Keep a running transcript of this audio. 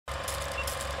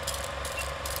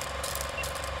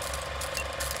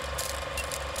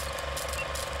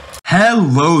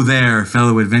Hello there,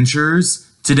 fellow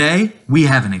adventurers. Today, we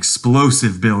have an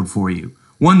explosive build for you.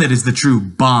 One that is the true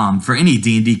bomb for any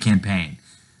D&D campaign.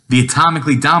 The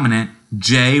atomically dominant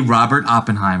J. Robert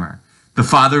Oppenheimer, the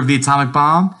father of the atomic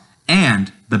bomb,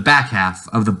 and the back half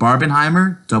of the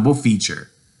Barbenheimer double feature.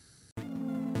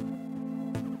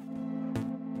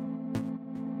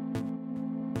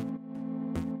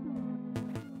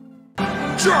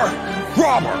 J.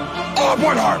 Robert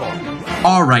Oppenheimer!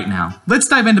 Alright now, let's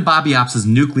dive into Bobby Ops'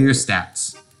 nuclear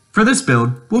stats. For this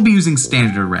build, we'll be using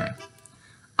standard array.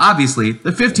 Obviously,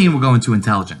 the 15 will go into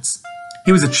intelligence.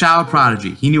 He was a child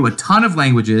prodigy. He knew a ton of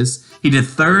languages, he did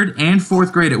 3rd and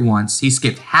 4th grade at once, he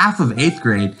skipped half of 8th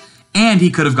grade, and he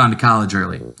could have gone to college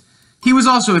early. He was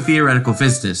also a theoretical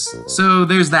physicist, so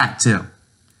there's that too.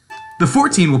 The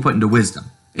 14 we'll put into wisdom.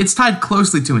 It's tied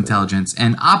closely to intelligence,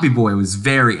 and Oppie Boy was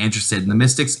very interested in the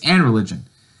mystics and religion.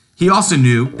 He also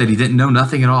knew that he didn't know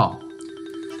nothing at all.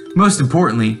 Most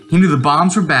importantly, he knew the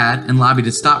bombs were bad and lobbied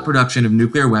to stop production of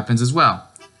nuclear weapons as well.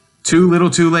 Too little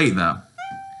too late though.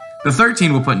 The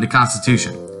 13 we'll put into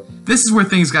Constitution. This is where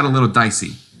things got a little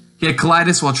dicey. He had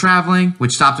colitis while traveling,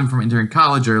 which stopped him from entering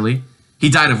college early. He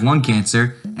died of lung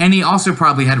cancer, and he also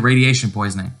probably had radiation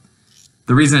poisoning.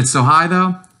 The reason it's so high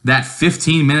though? That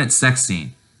 15-minute sex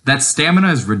scene. That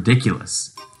stamina is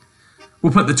ridiculous.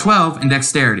 We'll put the 12 in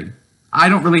Dexterity. I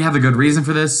don't really have a good reason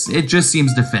for this, it just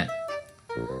seems to fit.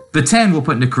 The 10 we'll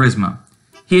put into Charisma.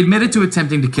 He admitted to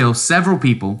attempting to kill several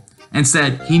people and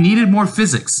said he needed more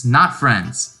physics, not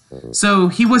friends. So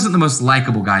he wasn't the most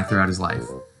likable guy throughout his life.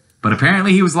 But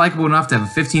apparently he was likable enough to have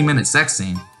a 15-minute sex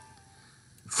scene.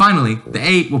 Finally, the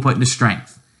 8 we'll put into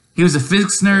Strength. He was a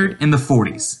physics nerd in the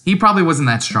 40s. He probably wasn't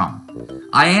that strong.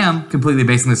 I am completely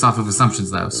basing this off of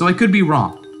assumptions though, so I could be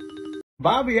wrong.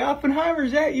 Bobby Oppenheimer,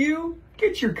 is that you?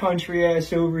 Get your country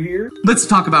ass over here. Let's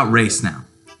talk about race now.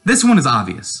 This one is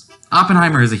obvious.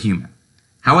 Oppenheimer is a human.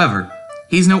 However,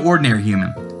 he's no ordinary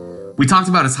human. We talked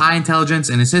about his high intelligence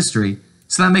and his history,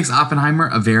 so that makes Oppenheimer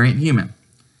a variant human.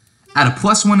 Add a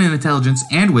 +1 in intelligence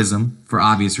and wisdom, for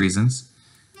obvious reasons,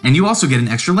 and you also get an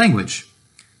extra language.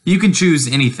 You can choose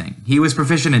anything. He was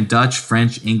proficient in Dutch,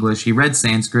 French, English, he read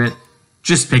Sanskrit,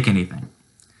 just pick anything.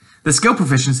 The skill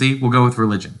proficiency will go with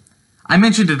religion. I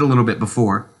mentioned it a little bit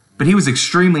before, but he was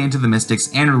extremely into the mystics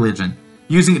and religion,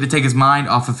 using it to take his mind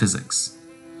off of physics.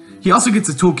 He also gets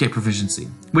a toolkit proficiency,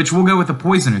 which will go with a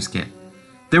poisoner's kit.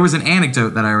 There was an anecdote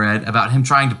that I read about him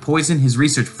trying to poison his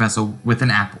research professor with an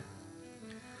apple.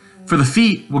 For the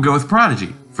feat, we'll go with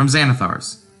Prodigy, from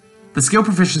Xanathar's. The skill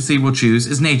proficiency we'll choose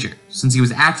is Nature, since he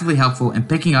was actively helpful in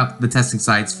picking up the testing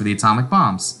sites for the atomic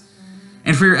bombs.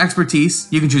 And for your expertise,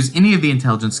 you can choose any of the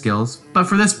intelligence skills, but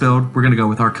for this build, we're going to go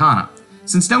with Arcana,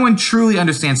 since no one truly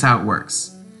understands how it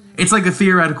works. It's like the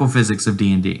theoretical physics of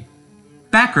D&D.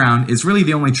 Background is really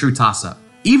the only true toss-up,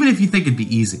 even if you think it'd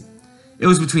be easy. It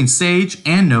was between Sage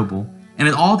and Noble, and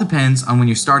it all depends on when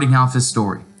you're starting off his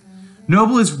story.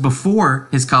 Noble is before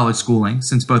his college schooling,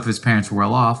 since both of his parents were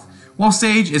well off, while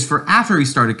Sage is for after he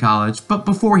started college, but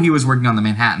before he was working on the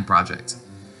Manhattan Project.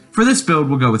 For this build,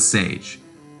 we'll go with Sage.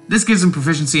 This gives him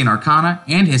proficiency in Arcana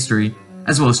and History,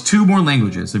 as well as 2 more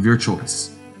languages of your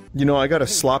choice. You know, I got a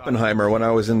Sloppenheimer when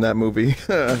I was in that movie.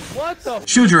 What the?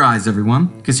 Shield your eyes, everyone,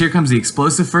 because here comes the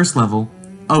explosive first level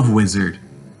of Wizard.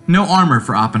 No armor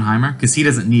for Oppenheimer, because he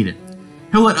doesn't need it.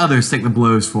 He'll let others take the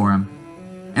blows for him.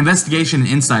 Investigation and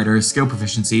Insight are his skill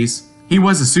proficiencies. He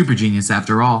was a super genius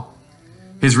after all.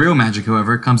 His real magic,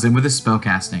 however, comes in with his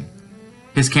spellcasting.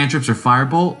 His cantrips are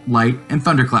Firebolt, Light, and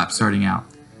Thunderclap starting out.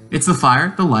 It's the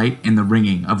fire, the light, and the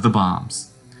ringing of the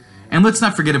bombs. And let's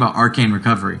not forget about Arcane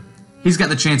Recovery. He's got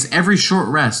the chance every short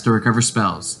rest to recover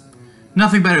spells.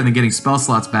 Nothing better than getting spell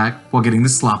slots back while getting the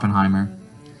Sloppenheimer.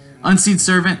 Unseen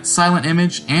Servant, Silent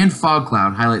Image, and Fog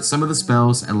Cloud highlight some of the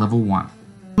spells at level 1.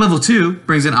 Level 2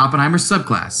 brings in Oppenheimer's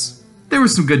subclass. There were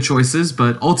some good choices,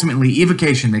 but ultimately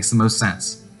Evocation makes the most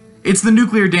sense. It's the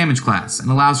nuclear damage class and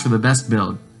allows for the best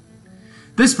build.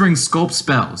 This brings Sculpt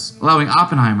spells, allowing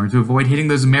Oppenheimer to avoid hitting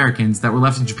those Americans that were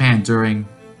left in Japan during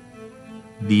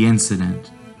the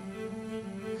incident.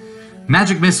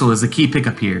 Magic Missile is a key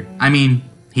pickup here. I mean,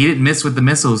 he didn't miss with the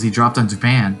missiles he dropped on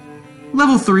Japan.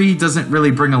 Level 3 doesn't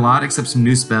really bring a lot except some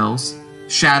new spells.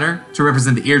 Shatter, to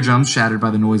represent the eardrums shattered by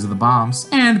the noise of the bombs,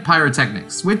 and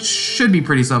Pyrotechnics, which should be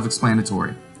pretty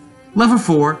self-explanatory. Level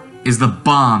 4 is the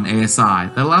Bomb ASI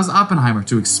that allows Oppenheimer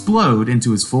to explode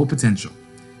into his full potential.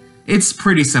 It's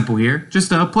pretty simple here,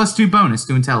 just a +2 bonus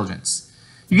to intelligence.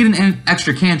 You get an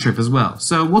extra cantrip as well,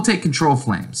 so we'll take Control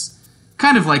Flames.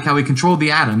 Kind of like how we controlled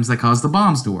the atoms that caused the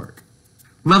bombs to work.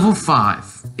 Level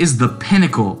 5 is the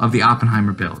pinnacle of the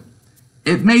Oppenheimer build.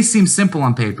 It may seem simple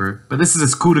on paper, but this is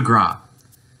his coup de grace.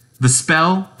 The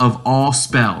spell of all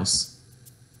spells.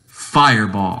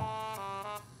 Fireball.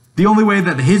 The only way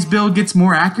that his build gets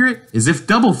more accurate is if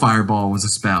double fireball was a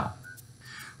spell.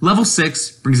 Level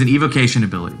 6 brings an evocation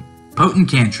ability, potent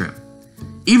cantrip.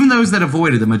 Even those that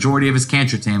avoided the majority of his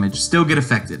cantrip damage still get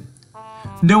affected.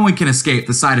 No one can escape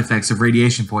the side effects of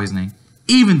radiation poisoning,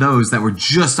 even those that were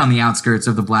just on the outskirts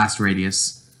of the blast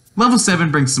radius. Level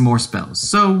 7 brings some more spells,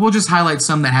 so we'll just highlight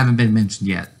some that haven't been mentioned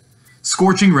yet.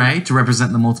 Scorching Ray to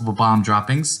represent the multiple bomb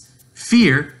droppings,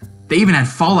 Fear, they even had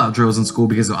fallout drills in school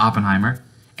because of Oppenheimer,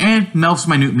 and Melf's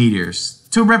Minute Meteors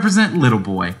to represent Little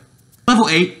Boy. Level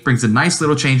 8 brings a nice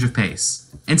little change of pace.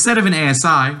 Instead of an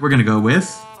ASI, we're going to go with,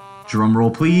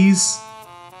 drumroll please,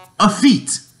 a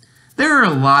feat. There are a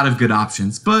lot of good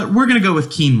options, but we're going to go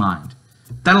with Keen Mind.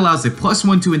 That allows a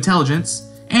 +1 to intelligence,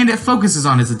 and it focuses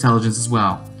on his intelligence as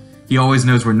well. He always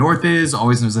knows where north is,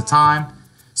 always knows the time.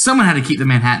 Someone had to keep the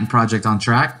Manhattan Project on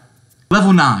track.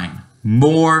 Level 9,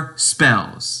 more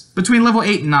spells. Between level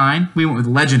 8 and 9, we went with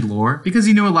Legend Lore because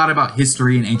he knew a lot about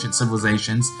history and ancient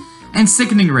civilizations, and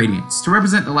Sickening Radiance to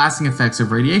represent the lasting effects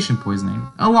of radiation poisoning,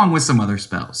 along with some other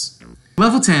spells.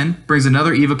 Level 10 brings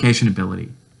another evocation ability,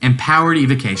 Empowered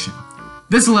Evocation.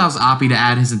 This allows Oppie to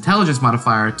add his intelligence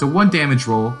modifier to 1 damage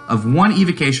roll of 1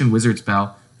 evocation wizard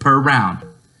spell per round,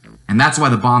 and that's why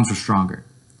the bombs were stronger.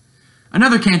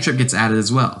 Another cantrip gets added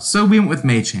as well, so we went with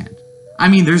Mage Hand. I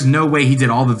mean, there's no way he did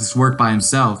all of this work by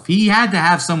himself. He had to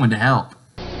have someone to help.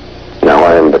 Now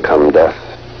I am become death,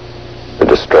 the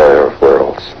destroyer of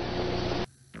worlds.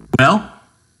 Well,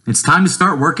 it's time to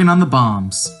start working on the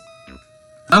bombs.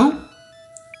 Oh?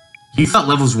 You thought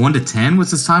levels 1 to 10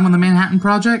 was his time on the Manhattan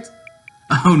Project?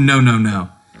 Oh, no.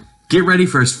 Get ready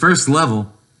for his first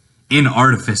level in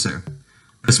Artificer.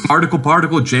 The Smarticle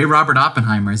Particle J. Robert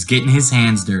Oppenheimer is getting his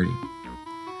hands dirty.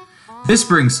 This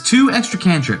brings 2 extra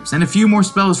cantrips and a few more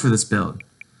spells for this build.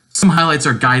 Some highlights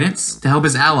are Guidance, to help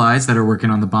his allies that are working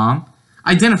on the bomb,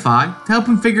 Identify, to help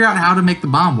him figure out how to make the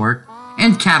bomb work,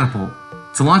 and Catapult,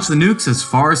 to launch the nukes as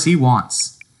far as he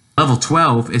wants. Level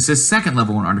 12 is his second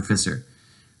level in Artificer,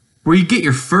 where you get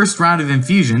your first round of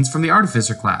infusions from the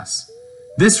Artificer class.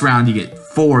 This round you get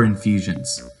 4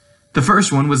 infusions. The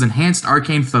first one was Enhanced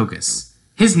Arcane Focus.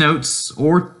 His notes,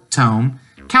 or tome,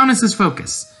 count as his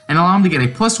focus, and allow him to get a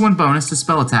 +1 bonus to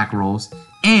spell attack rolls,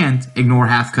 and ignore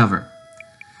half cover.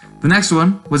 The next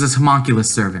one was his Homunculus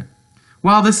Servant.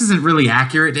 While this isn't really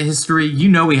accurate to history, you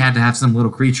know he had to have some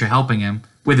little creature helping him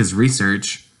with his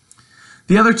research.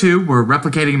 The other 2 were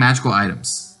Replicating Magical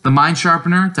Items, the Mind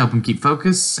Sharpener to help him keep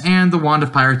focus, and the Wand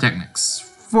of Pyrotechnics,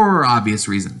 for obvious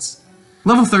reasons.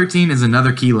 Level 13 is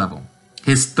another key level,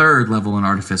 his 3rd level in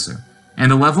Artificer,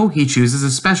 and a level he chooses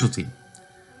as specialty.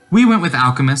 We went with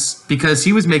Alchemist because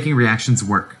he was making reactions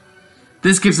work.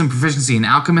 This gives him proficiency in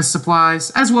Alchemist supplies,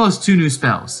 as well as 2 new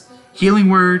spells, Healing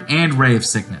Word and Ray of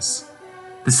Sickness.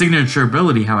 The signature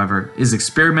ability, however, is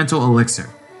Experimental Elixir,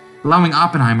 allowing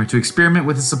Oppenheimer to experiment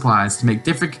with his supplies to make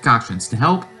different concoctions to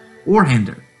help or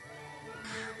hinder.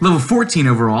 Level 14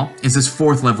 overall is his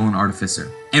 4th level in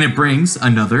Artificer, and it brings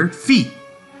another feat.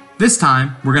 This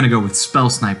time, we're going to go with Spell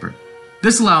Sniper.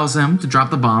 This allows him to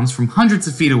drop the bombs from hundreds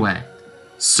of feet away.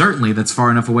 Certainly that's far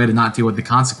enough away to not deal with the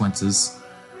consequences,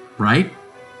 right?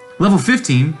 Level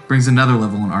 15 brings another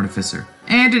level in Artificer,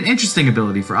 and an interesting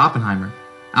ability for Oppenheimer,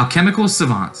 Alchemical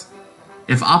Savant.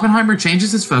 If Oppenheimer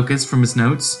changes his focus from his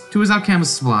notes to his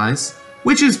alchemist supplies,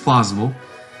 which is plausible,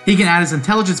 he can add his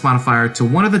intelligence modifier to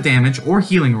 1 of the damage or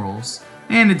healing rolls,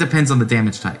 and it depends on the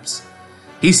damage types.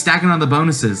 He's stacking on the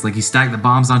bonuses like he stacked the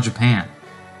bombs on Japan.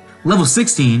 Level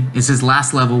 16 is his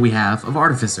last level we have of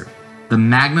Artificer, the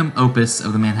magnum opus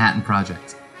of the Manhattan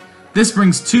Project. This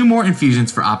brings 2 more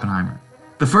infusions for Oppenheimer.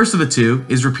 The first of the 2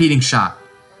 is Repeating Shot.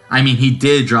 I mean, he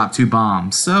did drop 2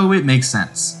 bombs, so it makes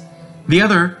sense. The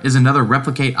other is another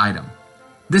Replicate item.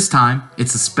 This time,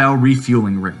 it's a Spell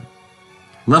Refueling Ring.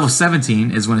 Level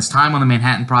 17 is when his time on the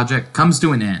Manhattan Project comes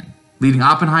to an end, leading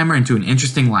Oppenheimer into an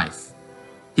interesting life.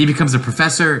 He becomes a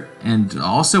professor and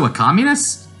also a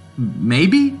communist?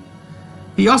 Maybe?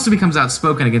 He also becomes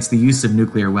outspoken against the use of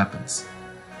nuclear weapons.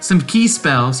 Some key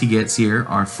spells he gets here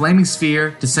are Flaming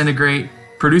Sphere, Disintegrate,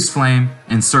 Produce Flame,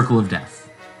 and Circle of Death.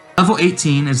 Level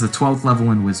 18 is the 12th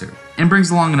level in Wizard, and brings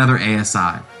along another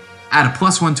ASI. Add a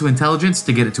 +1 to Intelligence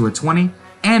to get it to a 20,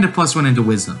 and a +1 into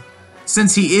Wisdom,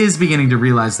 since he is beginning to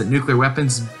realize that nuclear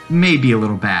weapons may be a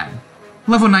little bad.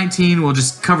 Level 19 will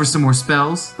just cover some more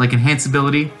spells, like Enhance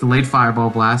Ability, Delayed Fireball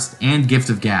Blast, and Gift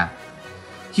of Gab.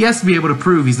 He has to be able to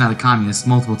prove he's not a communist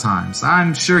multiple times.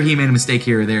 I'm sure he made a mistake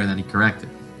here or there that he corrected.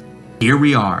 Here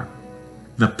we are,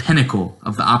 the pinnacle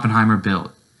of the Oppenheimer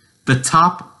build. the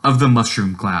top of the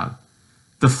mushroom cloud.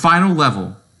 The final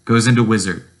level goes into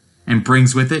Wizard and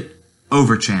brings with it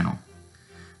Overchannel.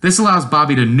 This allows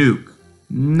Bobby to nuke,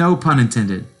 no pun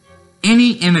intended,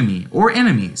 any enemy or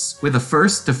enemies with a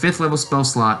 1st to 5th level spell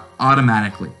slot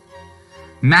automatically,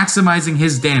 maximizing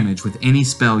his damage with any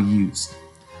spell used.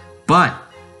 But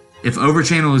if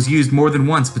Overchannel is used more than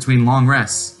once between long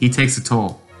rests, he takes a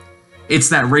toll. It's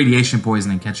that radiation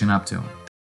poisoning catching up to him.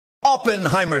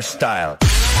 Oppenheimer style.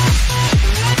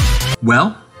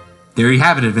 Well, there you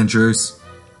have it, adventurers.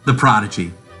 The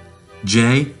Prodigy,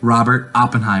 J. Robert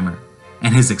Oppenheimer,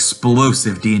 and his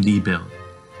explosive D&D build.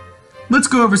 Let's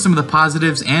go over some of the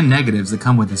positives and negatives that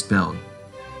come with this build.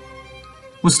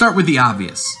 We'll start with the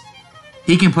obvious.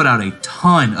 He can put out a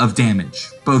ton of damage,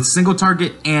 both single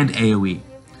target and AoE.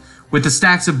 With the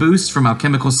stacks of boosts from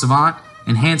Alchemical Savant,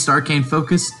 Enhanced Arcane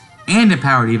Focus, and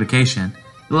Empowered Evocation,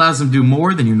 it allows him to do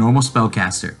more than your normal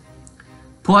spellcaster.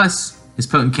 Plus, his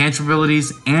potent cantrip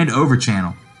abilities and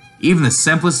Overchannel, even the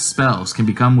simplest spells can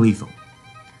become lethal.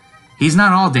 He's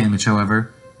not all damage,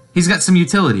 however. He's got some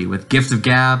utility with Gift of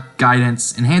Gab,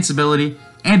 Guidance, Enhance Ability,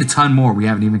 and a ton more we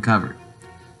haven't even covered.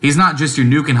 He's not just your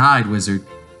nuke and hide wizard,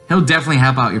 he'll definitely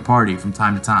help out your party from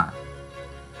time to time.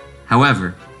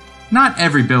 However, not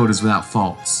every build is without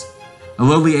faults. A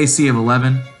lowly AC of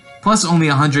 11, plus only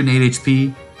 108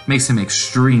 HP, makes him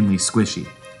extremely squishy.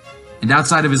 And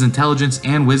outside of his intelligence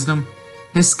and wisdom,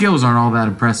 his skills aren't all that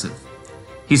impressive.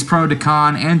 He's prone to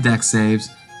con and dex saves,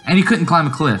 and he couldn't climb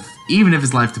a cliff, even if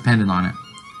his life depended on it.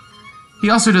 He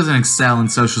also doesn't excel in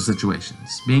social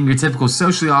situations, being your typical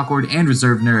socially awkward and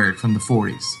reserved nerd from the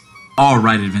 40s.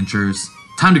 Alright, adventurers,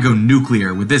 time to go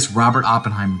nuclear with this Robert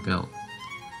Oppenheimer build.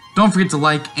 Don't forget to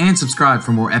like and subscribe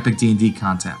for more epic D&D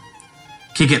content.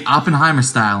 Kick it Oppenheimer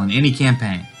style in any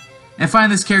campaign, and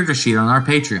find this character sheet on our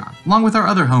Patreon, along with our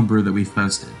other homebrew that we've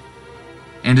posted.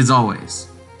 And as always,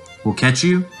 we'll catch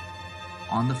you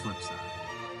on the flip side.